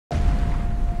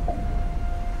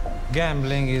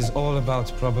Gambling is all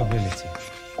about probability.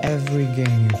 Every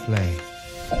game you play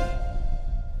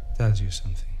tells you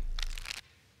something.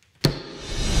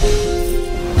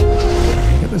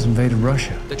 Hitler's invaded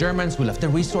Russia. The Germans will have the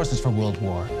resources for World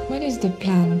War. What is the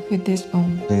plan with this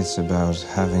bomb? It's about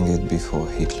having it before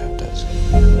Hitler does.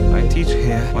 I teach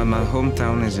here when my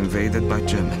hometown is invaded by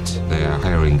Germans. They are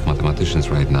hiring mathematicians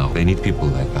right now. They need people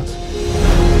like us.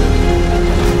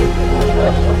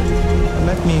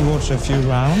 Let me watch a few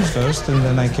rounds first, and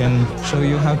then I can show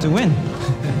you how to win.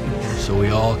 So we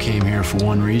all came here for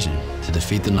one reason, to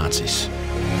defeat the Nazis.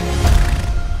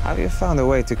 Have you found a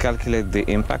way to calculate the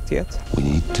impact yet? We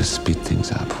need to speed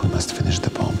things up. We must finish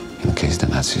the bomb in case the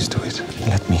Nazis do it.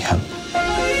 Let me help.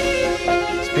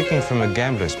 Speaking from a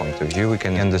gambler's point of view, we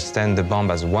can understand the bomb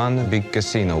as one big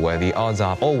casino where the odds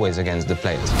are always against the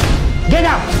players. Get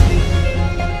out!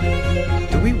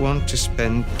 Do we want to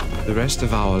spend the rest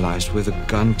of our lives with a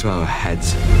gun to our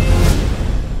heads?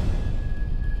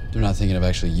 They're not thinking of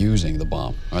actually using the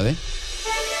bomb, are they?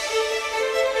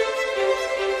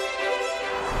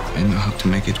 I know how to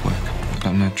make it work, but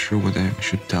I'm not sure whether I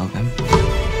should tell them.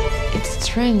 It's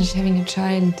strange having a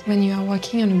child when you are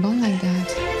working on a bomb like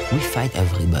that. We fight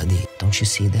everybody. Don't you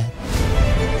see that?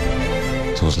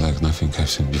 It was like nothing I've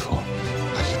seen before.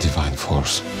 Like a divine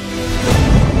force.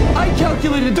 I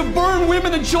calculated to burn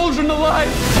women and children alive!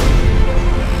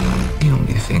 The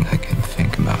only thing I can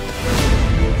think about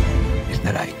is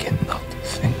that I cannot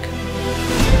think.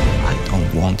 I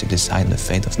don't want to decide the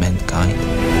fate of mankind.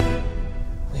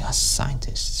 We are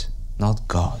scientists, not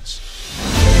gods.